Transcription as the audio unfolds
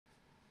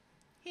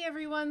Hey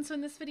everyone, so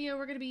in this video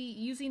we're going to be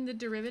using the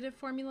derivative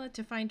formula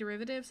to find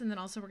derivatives, and then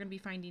also we're going to be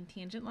finding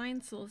tangent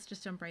lines, so let's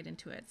just jump right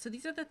into it. So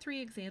these are the three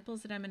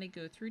examples that I'm going to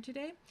go through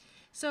today.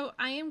 So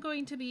I am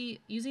going to be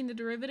using the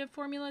derivative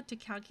formula to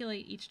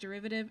calculate each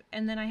derivative,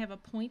 and then I have a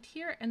point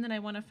here, and then I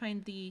want to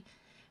find the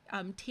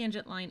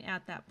tangent line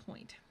at that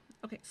point.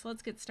 Okay, so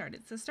let's get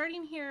started. So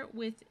starting here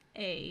with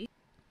A.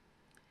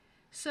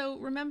 So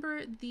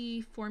remember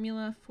the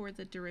formula for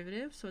the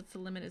derivative, so it's the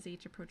limit as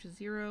h approaches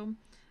 0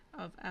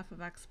 of f of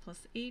x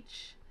plus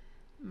h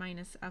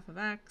minus f of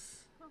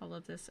x, all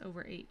of this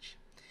over h.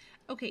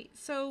 Okay,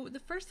 so the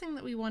first thing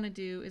that we want to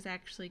do is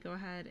actually go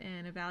ahead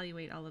and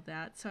evaluate all of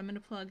that. So I'm going to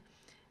plug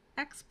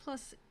x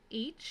plus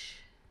h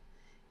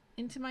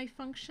into my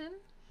function,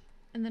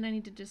 and then I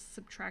need to just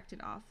subtract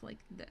it off like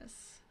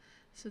this.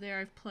 So there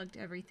I've plugged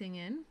everything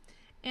in.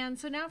 And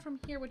so now from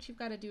here what you've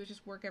got to do is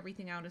just work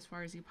everything out as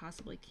far as you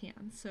possibly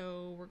can.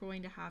 So we're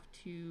going to have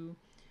to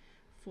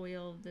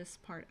FOIL this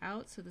part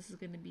out. So this is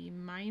going to be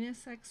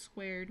minus x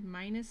squared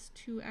minus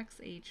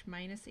 2xh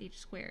minus h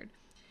squared.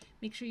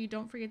 Make sure you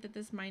don't forget that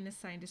this minus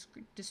sign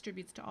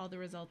distributes to all the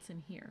results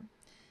in here.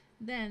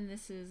 Then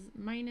this is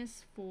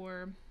minus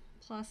 4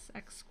 plus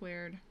x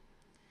squared,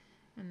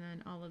 and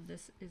then all of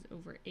this is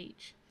over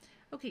h.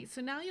 Okay,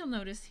 so now you'll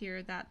notice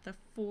here that the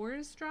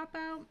 4's drop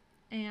out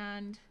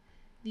and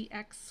the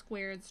x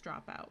squareds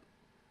drop out.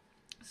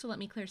 So let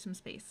me clear some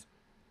space.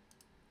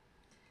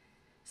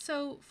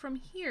 So from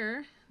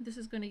here, this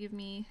is going to give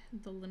me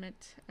the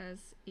limit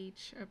as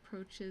h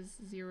approaches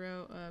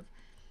 0 of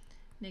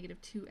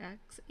negative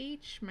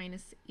 2xh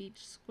minus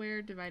h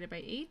squared divided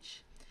by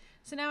h.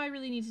 So now I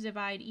really need to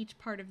divide each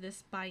part of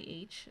this by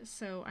h.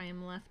 So I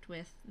am left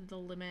with the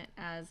limit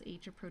as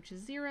h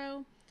approaches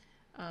 0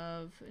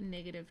 of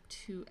negative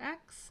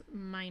 2x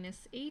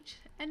minus h.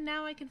 And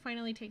now I can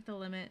finally take the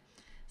limit.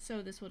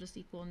 So this will just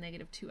equal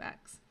negative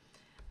 2x.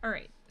 All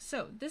right,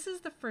 so this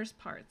is the first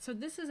part. So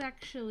this is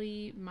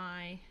actually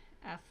my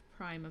f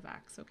prime of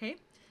x, okay?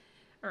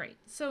 All right,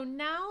 so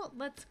now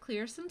let's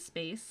clear some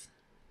space.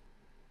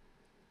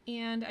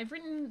 And I've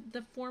written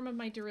the form of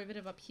my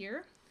derivative up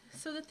here.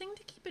 So the thing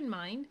to keep in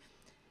mind,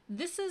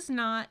 this is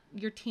not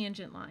your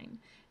tangent line.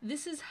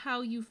 This is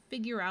how you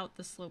figure out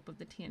the slope of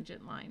the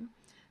tangent line.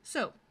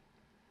 So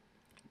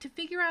to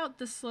figure out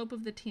the slope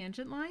of the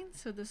tangent line,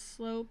 so the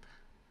slope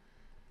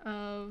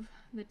of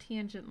the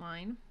tangent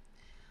line,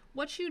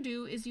 what you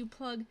do is you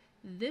plug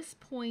this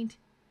point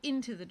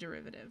into the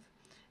derivative.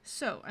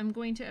 So I'm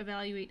going to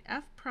evaluate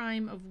f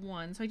prime of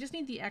 1. So I just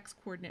need the x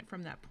coordinate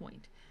from that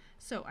point.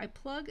 So I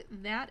plug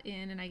that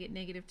in and I get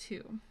negative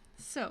 2.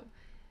 So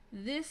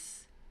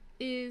this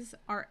is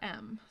our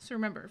m. So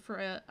remember,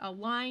 for a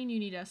line you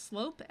need a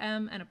slope,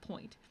 m, and a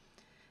point.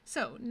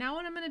 So now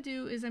what I'm going to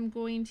do is I'm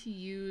going to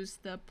use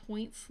the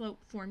point slope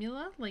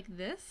formula like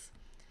this.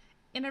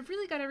 And I've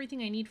really got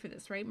everything I need for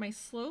this, right? My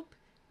slope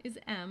is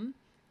m.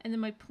 And then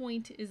my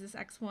point is this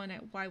x1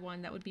 at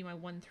y1, that would be my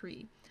 1,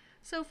 3.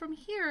 So from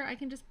here, I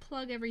can just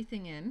plug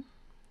everything in.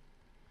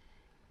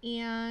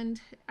 And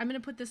I'm going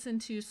to put this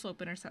into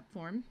slope-intercept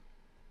form.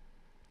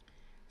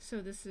 So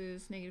this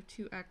is negative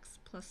 2x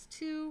plus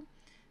 2.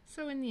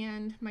 So in the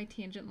end, my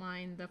tangent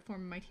line, the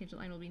form of my tangent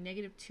line will be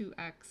negative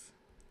 2x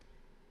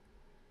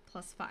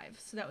plus 5.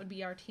 So that would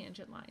be our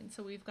tangent line.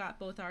 So we've got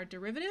both our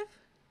derivative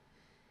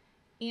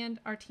and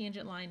our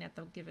tangent line at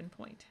the given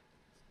point.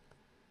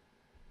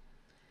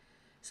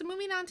 So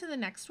moving on to the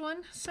next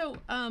one. So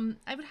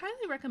I would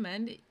highly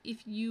recommend,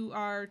 if you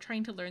are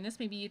trying to learn this,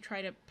 maybe you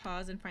try to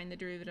pause and find the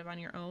derivative on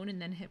your own and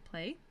then hit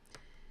play.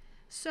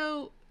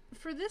 So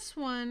for this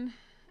one,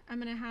 I'm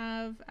going to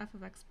have f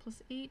of x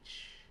plus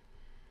h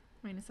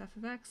minus f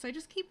of x. So I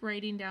just keep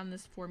writing down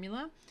this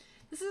formula.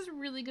 This is a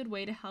really good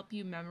way to help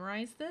you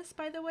memorize this,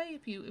 by the way,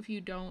 if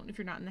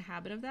you're not in the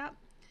habit of that.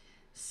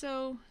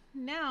 So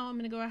now I'm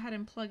going to go ahead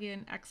and plug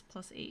in x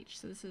plus h.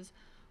 So this is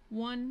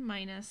 1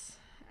 minus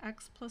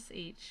x plus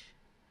h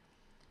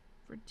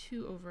for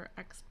 2 over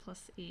x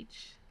plus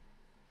h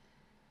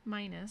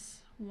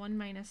minus 1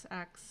 minus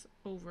x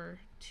over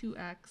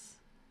 2x,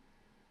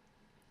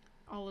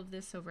 all of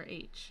this over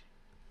h.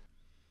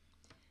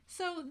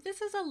 So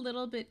this is a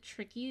little bit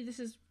tricky. This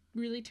is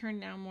really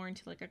turned now more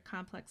into like a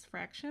complex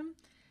fraction.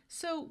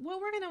 So what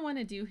we're going to want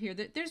to do here,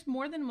 there's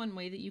more than one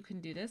way that you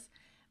can do this.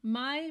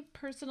 My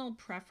personal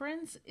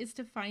preference is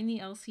to find the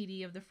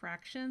LCD of the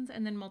fractions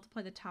and then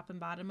multiply the top and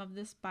bottom of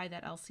this by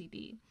that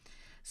LCD.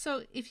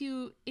 So if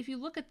you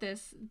look at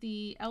this,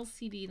 the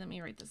LCD, let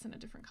me write this in a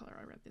different color.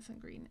 I wrote this in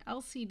green.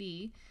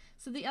 LCD.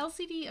 So the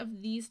LCD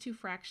of these two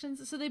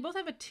fractions, so they both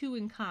have a 2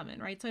 in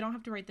common, right? So I don't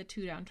have to write the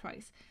 2 down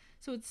twice.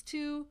 So it's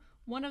 2.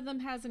 One of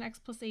them has an x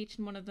plus h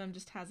and one of them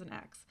just has an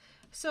x.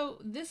 So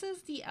this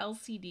is the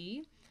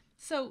LCD.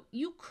 So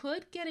you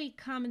could get a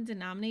common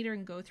denominator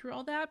and go through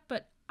all that,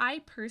 but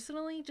I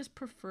personally just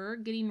prefer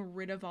getting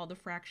rid of all the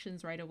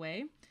fractions right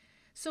away.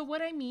 So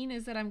what I mean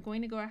is that I'm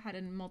going to go ahead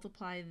and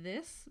multiply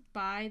this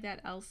by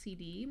that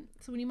LCD.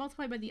 So when you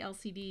multiply by the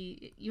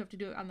LCD, you have to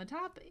do it on the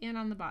top and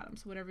on the bottom.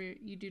 So whatever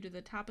you do to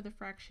the top of the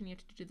fraction, you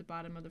have to do to the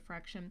bottom of the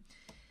fraction.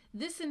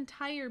 this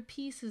entire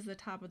piece is the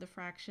top of the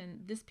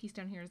fraction. This piece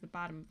down here is the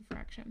bottom of the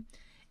fraction.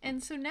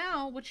 And so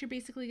now what you're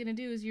basically going to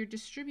do is you're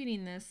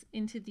distributing this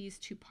into these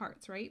two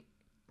parts, right?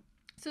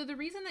 So the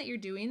reason that you're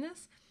doing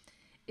this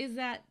is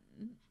that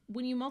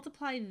when you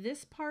multiply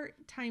this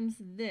part times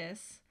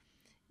this,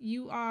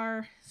 you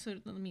are, so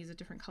let me use a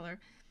different color,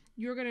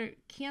 you're going to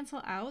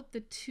cancel out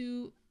the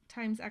 2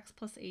 times x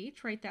plus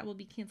h, right? That will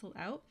be canceled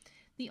out.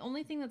 The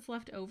only thing that's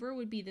left over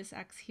would be this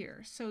x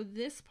here. So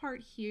this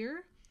part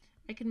here,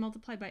 I can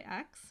multiply by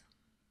x.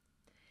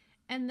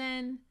 And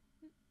then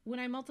when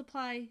I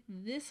multiply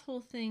this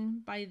whole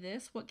thing by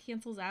this, what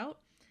cancels out?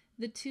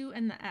 The 2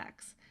 and the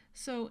x.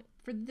 So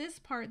for this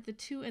part, the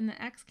 2 and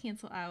the x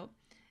cancel out.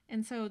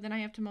 And so then I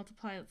have to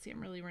multiply, let's see,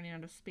 I'm really running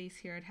out of space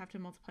here. I'd have to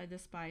multiply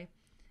this by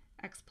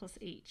x plus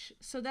h.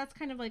 So that's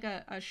kind of like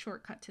a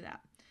shortcut to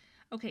that.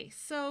 Okay,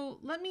 so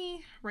let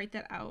me write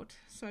that out.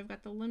 So I've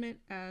got the limit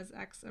as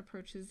x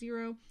approaches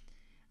 0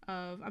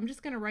 of, I'm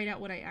just going to write out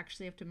what I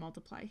actually have to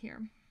multiply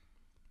here.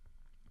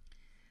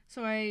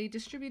 So I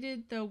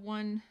distributed the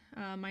 1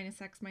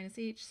 minus x minus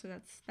h, so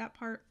that's that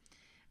part.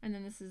 And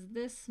then this is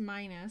this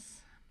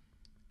minus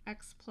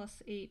x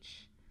plus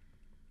h,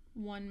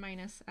 1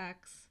 minus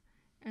x.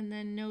 And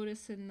then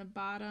notice in the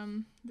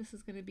bottom, this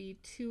is going to be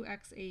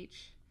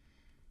 2xh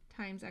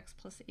times x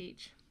plus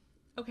h.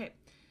 Okay,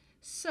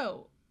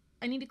 so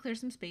I need to clear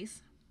some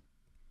space.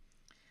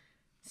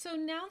 So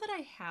now that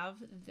I have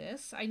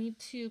this, I need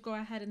to go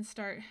ahead and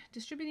start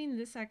distributing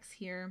this x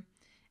here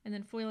and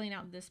then foiling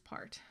out this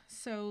part.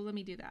 So let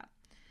me do that.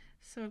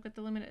 So I've got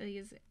the limit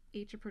as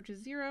h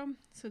approaches 0.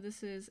 So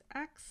this is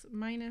x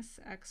minus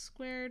x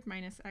squared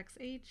minus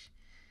xh.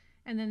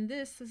 And then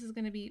this is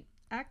going to be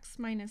x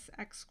minus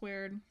x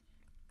squared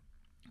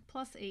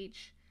plus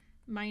h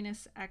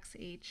minus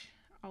xh.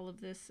 All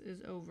of this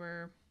is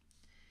over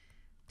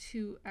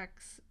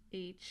 2xh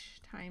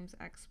times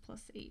x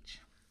plus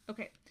h.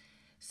 Okay,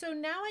 so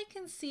now I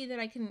can see that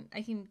I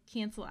can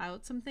cancel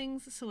out some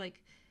things. So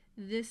like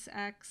this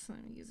x,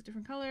 let me use a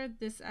different color,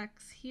 this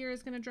x here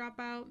is going to drop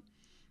out,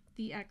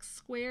 the x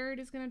squared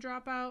is going to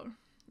drop out,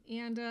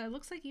 and it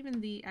looks like even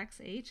the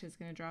xh is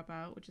going to drop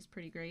out, which is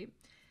pretty great.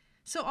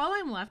 So all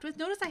I'm left with,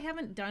 notice I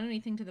haven't done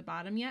anything to the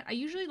bottom yet. I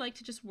usually like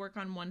to just work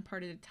on one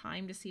part at a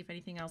time to see if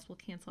anything else will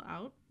cancel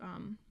out.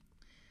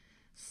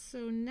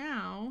 So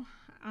now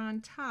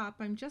on top,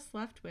 I'm just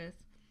left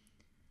with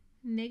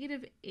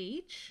negative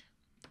h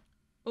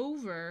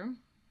over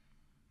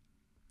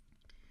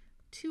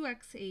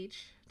 2xh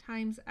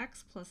times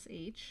x plus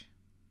h.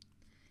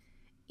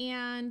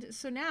 And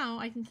so now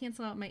I can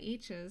cancel out my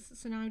h's.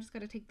 So now I just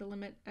got to take the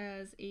limit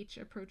as h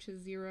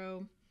approaches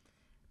 0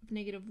 of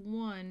negative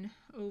 1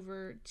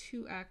 over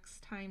 2x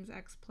times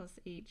x plus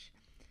h.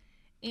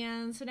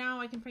 And so now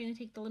I can finally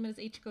take the limit as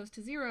h goes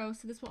to 0.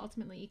 So this will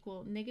ultimately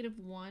equal negative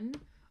 1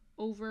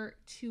 over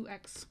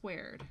 2x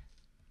squared.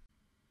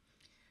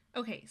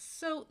 Okay,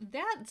 so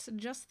that's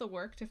just the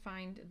work to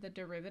find the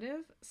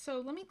derivative.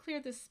 So let me clear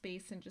this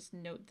space and just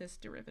note this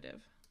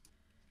derivative.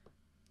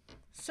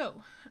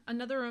 So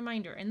another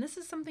reminder, and this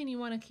is something you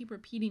want to keep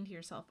repeating to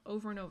yourself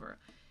over and over.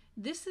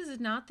 This is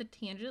not the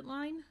tangent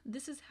line.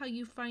 This is how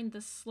you find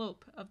the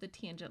slope of the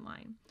tangent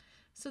line.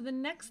 So the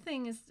next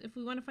thing is, if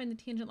we want to find the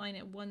tangent line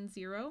at 1,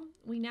 0,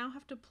 we now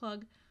have to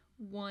plug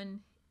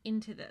 1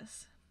 into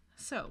this.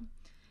 So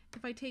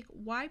if I take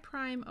y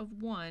prime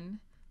of 1,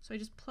 so I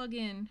just plug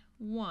in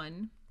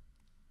 1,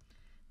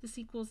 this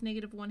equals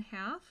negative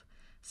 1/2.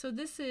 So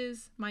this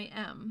is my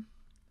m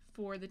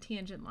for the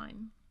tangent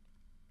line.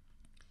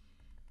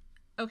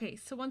 Okay,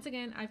 so once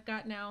again, I've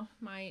got now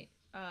my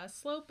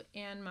slope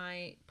and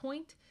my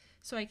point.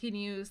 So I can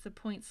use the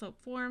point slope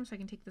form. So I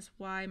can take this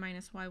y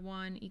minus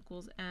y1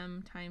 equals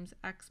m times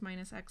x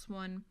minus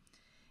x1.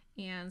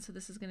 And so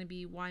this is going to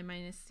be y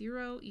minus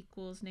 0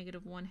 equals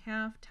negative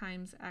 1/2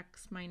 times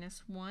x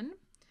minus 1.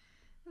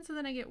 And so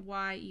then I get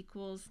y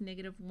equals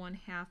negative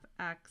 1/2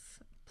 x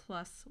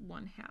plus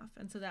 1/2.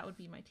 And so that would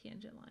be my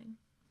tangent line.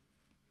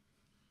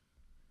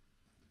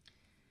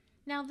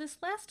 Now this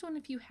last one,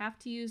 if you have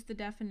to use the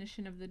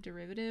definition of the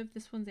derivative,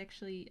 this one's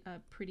actually a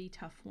pretty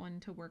tough one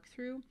to work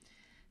through.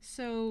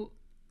 So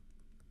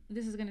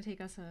this is going to take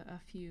us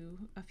a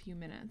few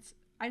minutes.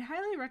 I'd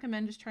highly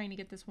recommend just trying to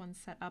get this one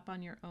set up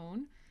on your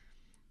own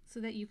so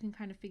that you can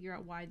kind of figure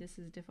out why this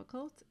is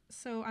difficult.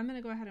 So I'm going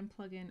to go ahead and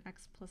plug in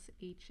x plus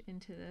h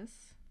into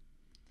this.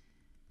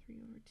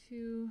 3 over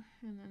 2,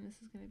 and then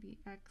this is going to be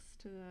x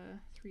to the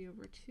 3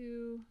 over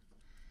 2,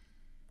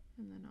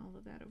 and then all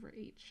of that over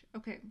h.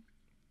 Okay.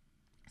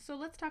 So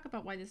let's talk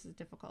about why this is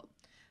difficult.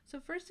 So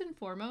first and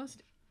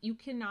foremost, you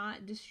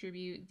cannot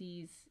distribute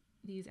these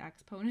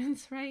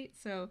exponents, right?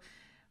 So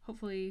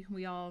hopefully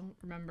we all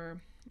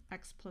remember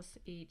x plus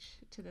h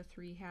to the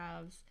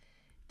 3/2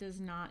 does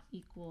not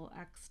equal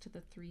x to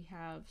the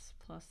 3/2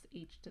 plus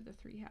h to the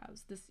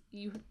 3/2. This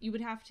you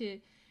would have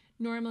to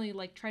normally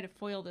like try to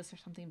FOIL this or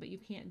something, but you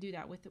can't do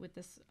that with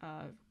this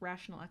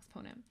rational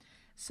exponent.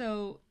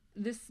 So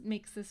this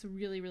makes this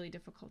really, really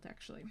difficult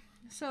actually.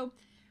 So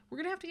we're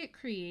gonna have to get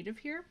creative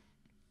here.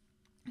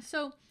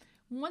 So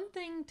one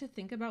thing to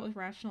think about with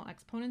rational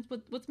exponents,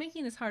 what's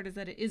making this hard is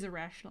that it is a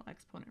rational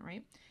exponent,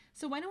 right?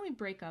 So why don't we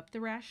break up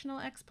the rational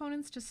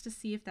exponents just to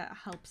see if that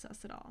helps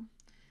us at all.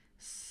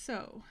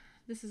 So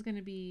this is going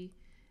to be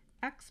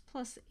x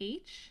plus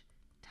h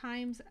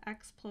times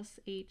x plus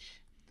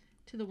h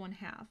to the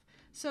 1/2.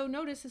 So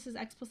notice this is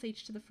x plus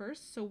h to the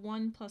first, so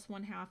 1 plus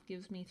 1/2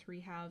 gives me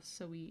 3/2,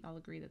 so we all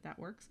agree that that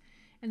works.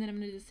 And then I'm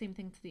going to do the same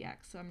thing to the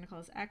x, so I'm going to call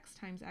this x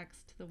times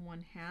x to the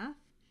 1/2,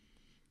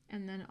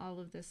 and then all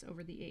of this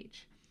over the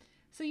h.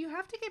 So you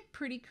have to get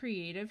pretty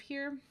creative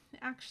here,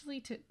 actually,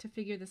 to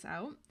figure this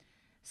out.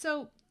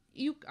 So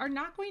you are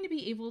not going to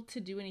be able to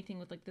do anything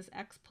with like this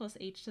x plus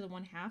h to the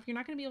 1/2. You're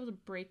not going to be able to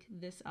break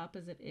this up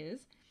as it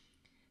is.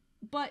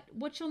 But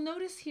what you'll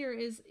notice here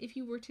is if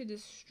you were to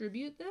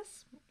distribute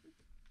this,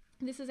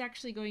 this is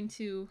actually going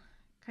to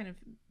kind of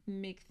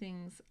make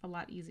things a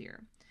lot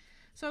easier.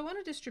 So I want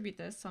to distribute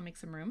this, so I'll make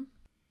some room.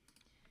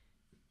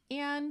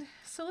 And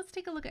so let's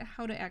take a look at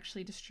how to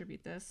actually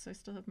distribute this. So I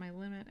still have my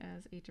limit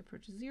as h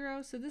approaches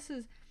 0. So this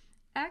is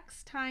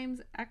x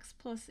times x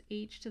plus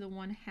h to the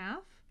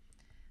 1/2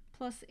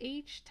 plus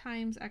h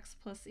times x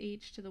plus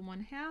h to the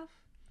 1/2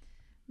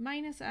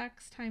 minus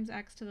x times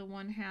x to the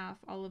 1/2,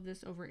 all of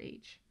this over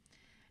h.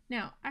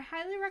 Now, I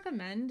highly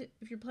recommend,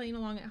 if you're playing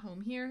along at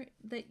home here,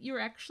 that you're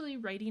actually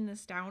writing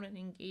this down and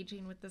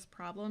engaging with this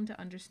problem to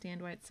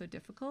understand why it's so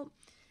difficult.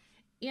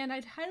 And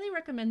I'd highly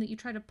recommend that you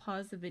try to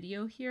pause the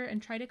video here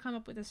and try to come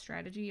up with a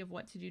strategy of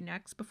what to do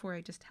next before I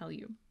just tell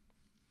you.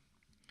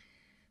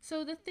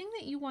 So the thing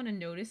that you want to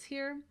notice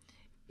here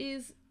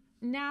is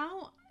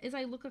now, as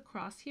I look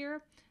across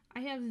here, I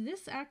have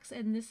this x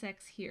and this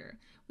x here,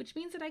 which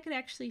means that I could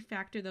actually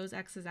factor those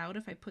x's out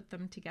if I put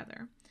them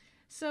together.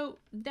 So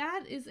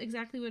that is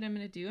exactly what I'm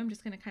going to do. I'm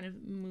just going to kind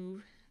of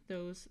move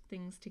those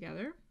things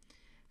together.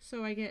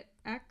 So I get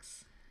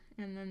x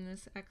and then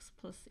this x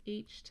plus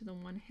h to the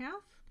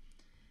 1/2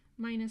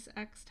 minus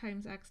x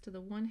times x to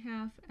the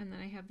 1/2, and then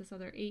I have this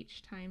other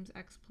h times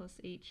x plus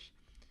h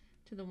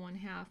to the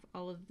 1/2,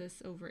 all of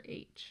this over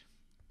h.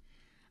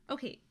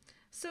 Okay,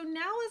 so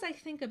now as I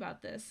think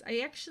about this, I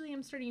actually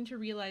am starting to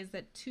realize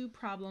that two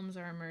problems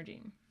are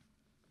emerging.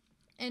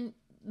 And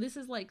this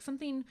is like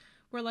something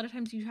where a lot of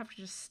times you have to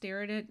just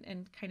stare at it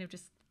and kind of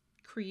just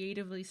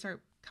creatively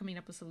start coming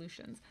up with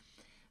solutions.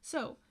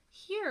 So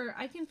here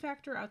I can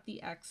factor out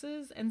the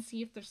x's and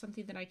see if there's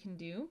something that I can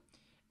do.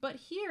 But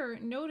here,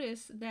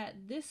 notice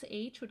that this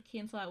h would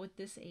cancel out with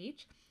this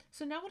h.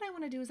 So now what I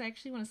want to do is I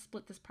actually want to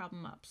split this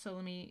problem up. So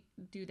let me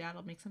do that.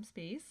 I'll make some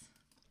space.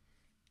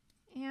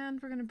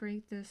 And we're going to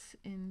break this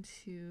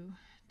into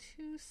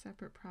two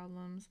separate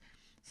problems.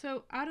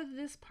 So out of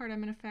this part,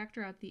 I'm going to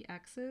factor out the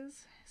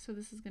x's. So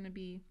this is going to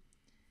be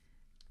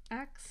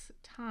x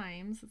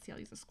times, let's see, I'll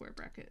use a square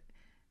bracket,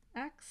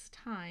 x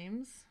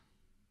times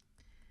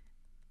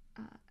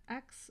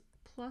x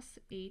plus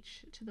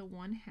h to the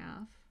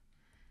 1/2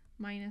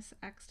 minus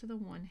x to the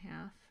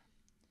 1/2,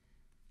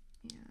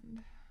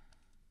 and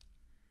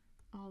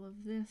all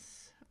of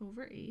this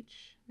over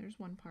h. There's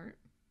one part.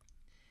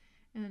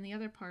 And then the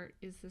other part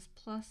is this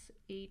plus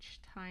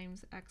h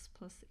times x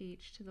plus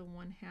h to the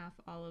 1/2,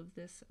 all of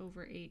this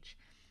over h.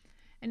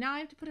 And now I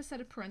have to put a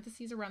set of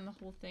parentheses around the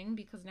whole thing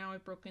because now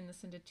I've broken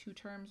this into two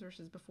terms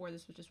versus before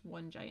this was just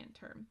one giant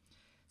term.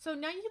 So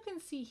now you can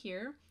see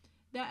here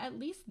that at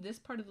least this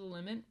part of the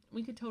limit,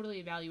 we could totally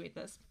evaluate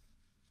this.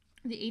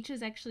 The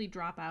h's actually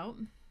drop out,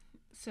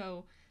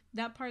 so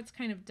that part's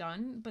kind of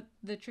done, but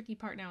the tricky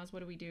part now is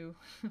what do we do?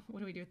 What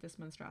do we do with this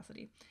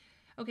monstrosity?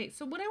 Okay,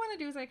 so what I want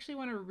to do is I actually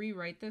want to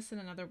rewrite this in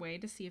another way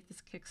to see if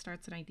this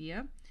kickstarts an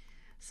idea.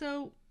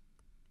 So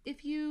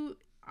if you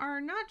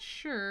are not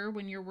sure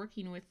when you're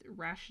working with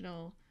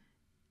rational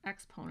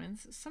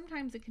exponents,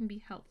 sometimes it can be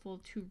helpful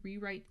to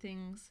rewrite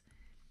things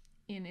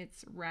in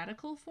its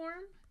radical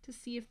form to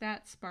see if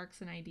that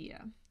sparks an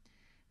idea.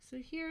 So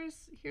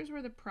here's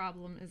where the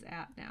problem is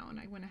at now, and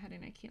I went ahead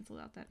and I canceled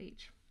out that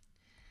h.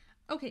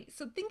 Okay,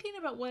 so thinking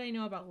about what I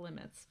know about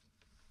limits,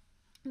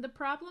 the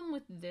problem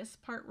with this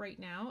part right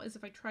now is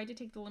if I tried to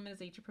take the limit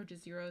as h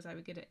approaches 0, I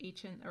would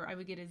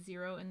get a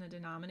 0 in the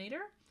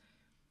denominator.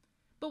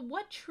 But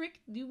what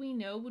trick do we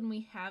know when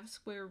we have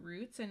square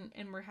roots and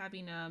we're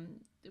having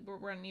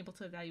we're unable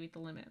to evaluate the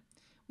limit?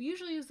 We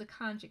usually use the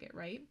conjugate,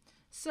 right?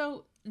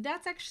 So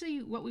that's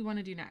actually what we want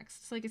to do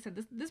next. So like I said,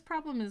 this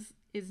problem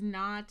is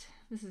not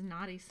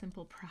a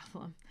simple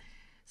problem.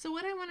 So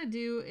what I want to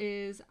do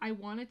is I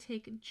want to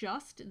take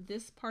just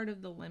this part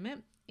of the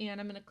limit,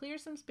 and I'm going to clear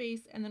some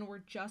space, and then we're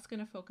just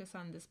going to focus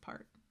on this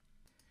part.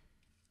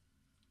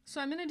 So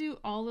I'm going to do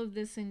all of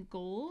this in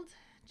gold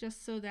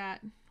just so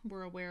that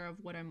we're aware of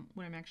what I'm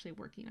actually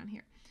working on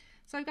here.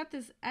 So I've got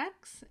this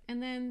x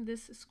and then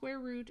this square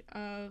root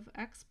of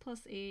x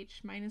plus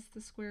h minus the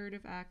square root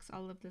of x,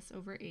 all of this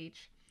over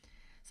h.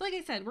 So like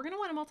I said, we're going to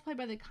want to multiply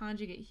by the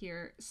conjugate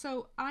here.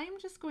 So I'm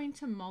just going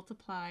to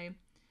multiply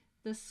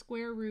the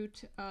square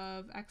root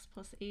of x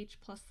plus h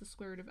plus the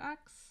square root of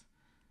x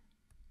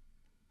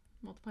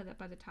multiply that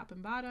by the top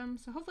and bottom.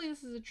 So hopefully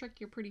this is a trick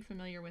you're pretty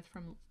familiar with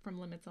from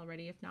limits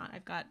already. If not,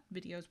 I've got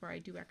videos where I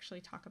do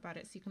actually talk about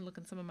it, so you can look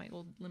in some of my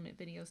old limit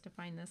videos to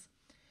find this.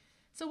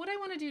 So what I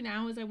want to do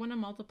now is I want to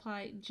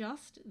multiply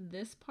just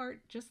this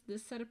part, just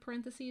this set of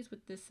parentheses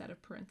with this set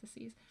of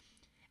parentheses.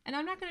 And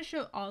I'm not going to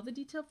show all the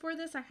detail for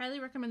this. I highly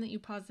recommend that you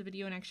pause the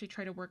video and actually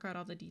try to work out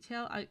all the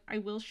detail. I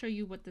will show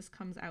you what this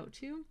comes out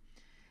to.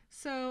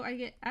 So I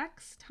get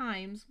x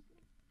times,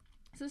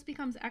 so this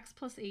becomes x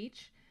plus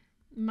h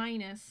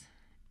minus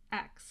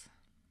x.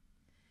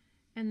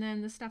 And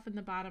then the stuff in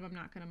the bottom, I'm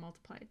not going to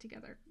multiply it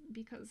together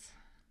because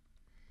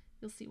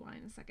you'll see why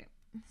in a second.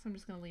 So I'm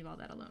just going to leave all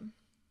that alone.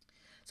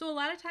 So a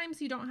lot of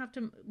times you don't have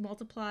to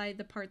multiply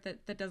the part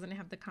that doesn't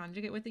have the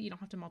conjugate with it. You don't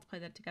have to multiply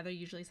that together.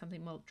 Usually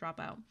something will drop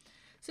out.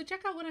 So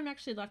check out what I'm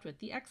actually left with.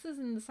 The x's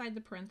inside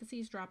the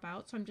parentheses drop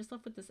out, so I'm just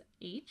left with this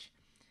h.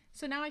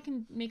 So now I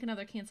can make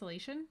another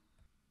cancellation.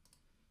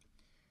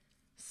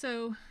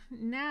 So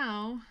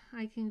now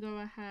I can go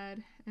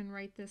ahead and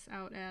write this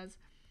out as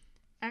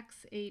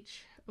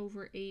xh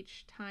over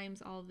h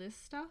times all this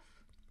stuff.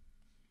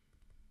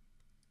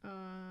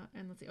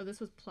 And let's see, oh, this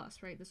was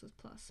plus, right? This was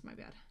plus, my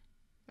bad.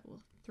 That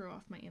will throw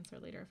off my answer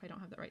later if I don't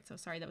have that right. So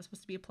sorry, that was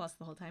supposed to be a plus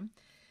the whole time.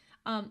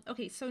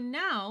 Okay, so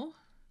now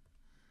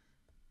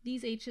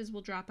these h's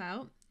will drop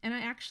out, and I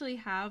actually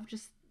have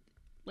just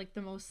like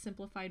the most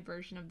simplified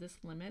version of this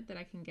limit that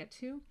I can get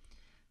to.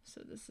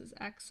 So this is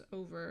x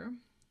over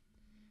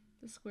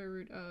the square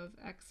root of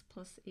x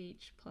plus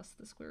h plus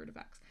the square root of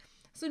x.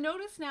 So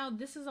notice now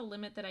this is a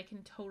limit that I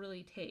can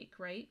totally take,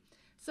 right?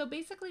 So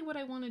basically what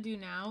I want to do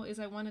now is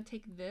I want to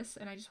take this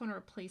and I just want to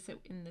replace it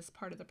in this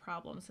part of the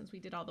problem since we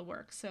did all the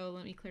work. So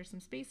let me clear some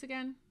space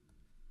again.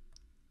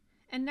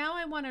 And now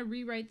I want to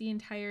rewrite the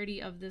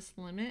entirety of this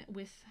limit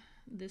with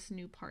this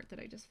new part that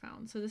I just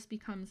found. So this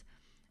becomes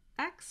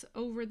x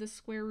over the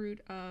square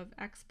root of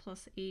x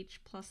plus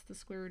h plus the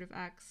square root of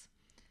x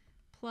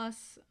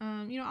plus,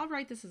 I'll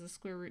write this as a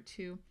square root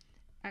 2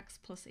 x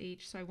plus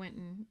h. So I went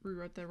and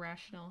rewrote the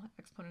rational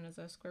exponent as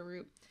a square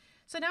root.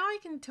 So now I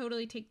can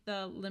totally take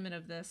the limit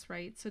of this,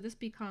 right? So this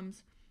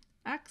becomes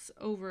x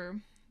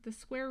over the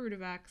square root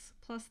of x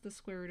plus the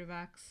square root of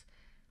x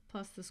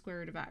plus the square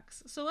root of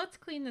x. So let's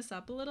clean this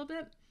up a little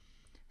bit.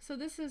 So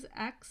this is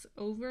x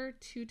over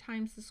 2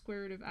 times the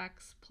square root of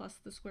x plus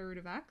the square root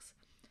of x.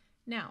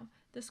 Now,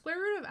 the square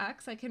root of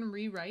x I can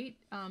rewrite.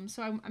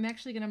 So I'm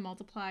actually going to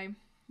multiply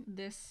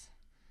this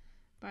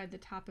by the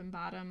top and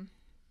bottom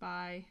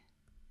by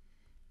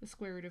the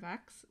square root of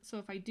x. So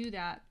if I do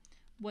that,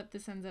 what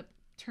this ends up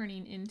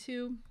turning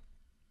into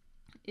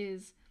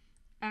is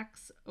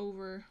x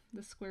over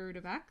the square root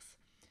of x.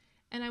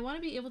 And I want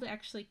to be able to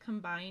actually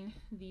combine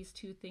these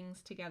two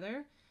things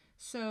together.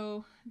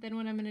 So then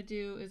what I'm going to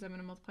do is I'm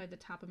going to multiply the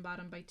top and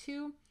bottom by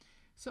 2.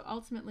 So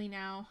ultimately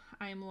now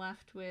I'm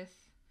left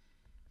with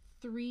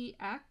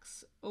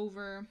 3x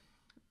over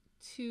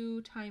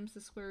 2 times the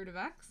square root of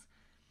x.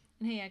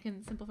 And hey, I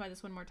can simplify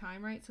this one more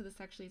time, right? So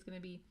this actually is going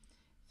to be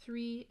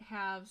 3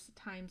 halves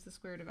times the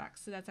square root of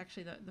x. So that's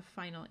actually the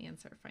final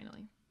answer,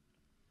 finally.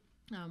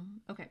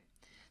 Okay.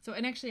 So,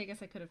 and actually I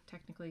guess I could have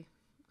technically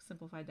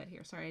simplified that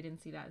here. Sorry, I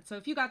didn't see that. So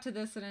if you got to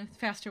this in a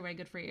faster way,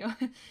 good for you.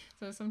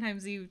 So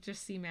sometimes you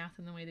just see math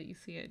in the way that you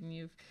see it and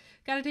you've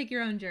got to take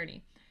your own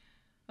journey.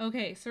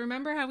 Okay, so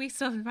remember how we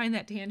still have to find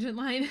that tangent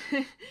line?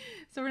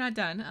 So we're not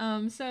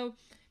done. So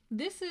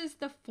this is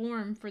the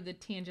form for the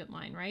tangent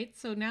line, right?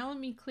 So now let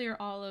me clear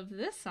all of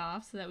this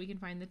off so that we can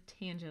find the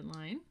tangent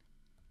line.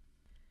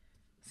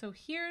 So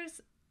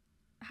here's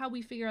how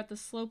we figure out the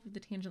slope of the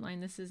tangent line.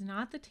 This is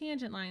not the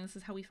tangent line. This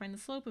is how we find the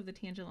slope of the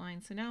tangent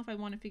line. So now if I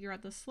want to figure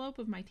out the slope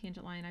of my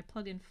tangent line, I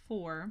plug in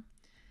 4.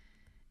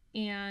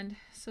 And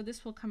so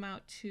this will come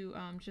out to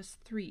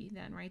just 3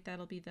 then, right?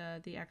 That'll be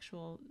the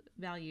actual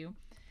value.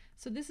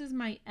 So this is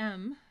my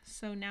m.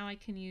 So now I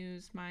can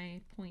use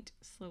my point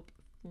slope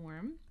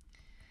form.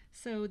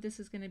 So this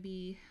is going to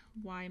be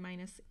y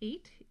minus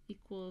 8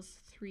 equals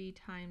 3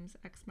 times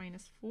x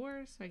minus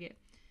 4. So I get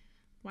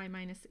y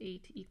minus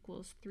 8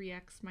 equals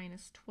 3x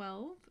minus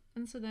 12.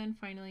 And so then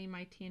finally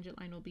my tangent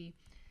line will be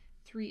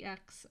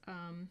 3x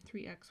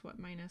what,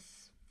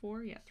 minus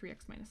 4? Yeah,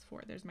 3x minus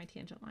 4. There's my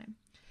tangent line.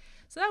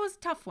 So that was a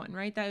tough one,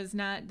 right? That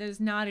is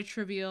not a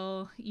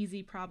trivial,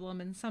 easy problem.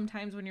 And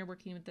sometimes when you're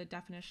working with the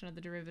definition of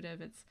the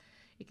derivative,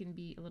 it can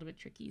be a little bit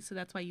tricky. So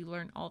that's why you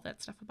learn all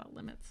that stuff about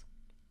limits.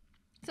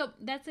 So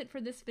that's it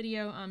for this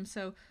video.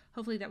 So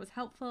hopefully that was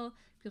helpful.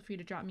 Feel free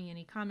to drop me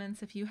any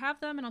comments if you have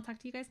them, and I'll talk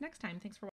to you guys next time. Thanks for watching.